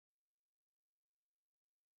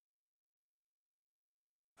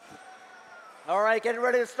All right, getting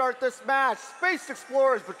ready to start this match. Space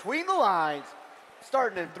Explorers between the lines.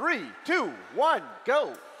 Starting in 3, 2, 1,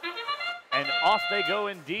 go. And off they go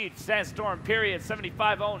indeed. Sandstorm period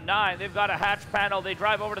 7509. They've got a hatch panel. They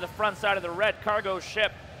drive over to the front side of the red cargo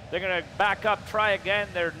ship. They're going to back up, try again.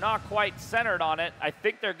 They're not quite centered on it. I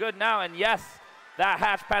think they're good now. And yes, that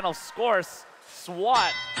hatch panel scores.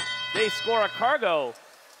 SWAT, they score a cargo.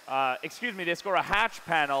 They score a hatch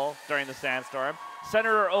panel during the sandstorm.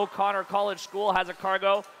 Senator O'Connor College School has a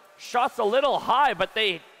cargo. Shot's a little high, but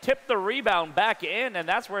they tip the rebound back in, and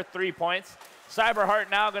that's worth 3 points.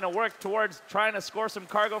 Cyberheart now going to work towards trying to score some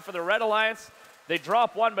cargo for the Red Alliance. They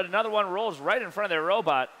drop one, but another one rolls right in front of their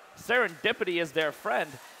robot. Serendipity is their friend.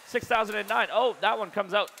 6009. Oh, that one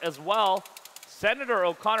comes out as well. Senator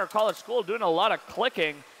O'Connor College School doing a lot of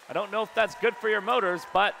clicking. I don't know if that's good for your motors,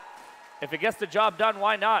 but if it gets the job done,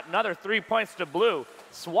 why not? Another 3 points to blue.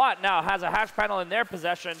 SWAT now has a hatch panel in their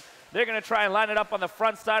possession. They're going to try and line it up on the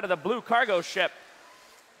front side of the blue cargo ship.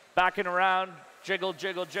 Backing around, jiggle,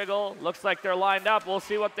 jiggle, jiggle. Looks like they're lined up. We'll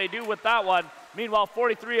see what they do with that one. Meanwhile,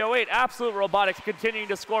 4308, Absolute Robotics continuing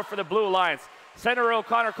to score for the Blue Alliance. Senator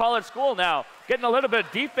O'Connor College School now getting a little bit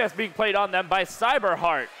of defense being played on them by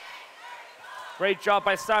Cyberheart. Great job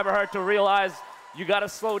by Cyberheart to realize you got to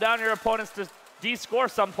slow down your opponents to de-score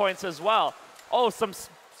some points as well. Oh, some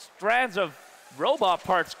strands of robot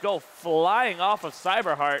parts go flying off of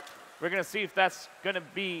Cyberheart. We're going to see if that's going to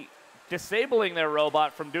be disabling their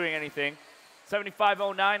robot from doing anything.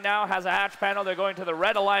 7509 now has a hatch panel. They're going to the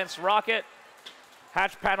Red Alliance rocket.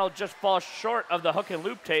 Hatch panel just falls short of the hook and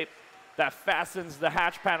loop tape that fastens the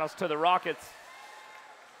hatch panels to the rockets.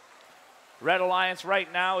 Red Alliance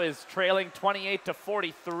right now is trailing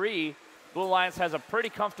 28-43. Blue Alliance has a pretty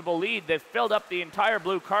comfortable lead. They've filled up the entire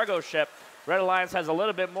blue cargo ship. Red Alliance has a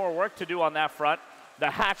little bit more work to do on that front. The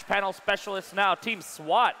hatch panel specialists now, Team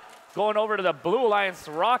SWAT, going over to the Blue Alliance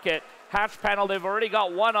rocket. Hatch panel, they've already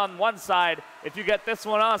got one on one side. If you get this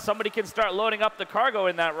one on, somebody can start loading up the cargo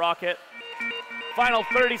in that rocket. Final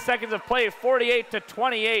 30 seconds of play,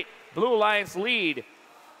 48-28, Blue Alliance lead.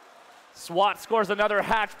 SWAT scores another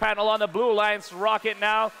hatch panel on the Blue Alliance rocket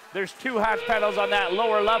now. There's 2 hatch panels on that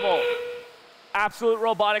lower level. Absolute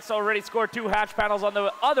Robotics already scored 2 hatch panels on the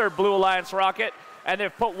other Blue Alliance rocket, and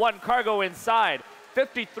they've put 1 cargo inside.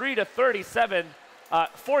 53-37,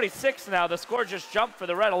 46 now. The score just jumped for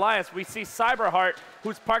the Red Alliance. We see Cyberheart,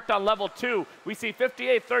 who's parked on level 2. We see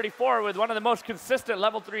 58-34 with one of the most consistent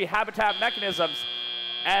level 3 habitat mechanisms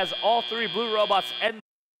as all 3 blue robots end.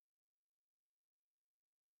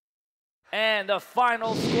 And the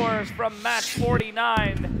final scores from match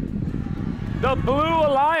 49. The Blue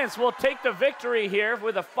Alliance will take the victory here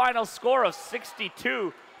with a final score of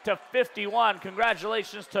 62-51.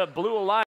 Congratulations to Blue Alliance.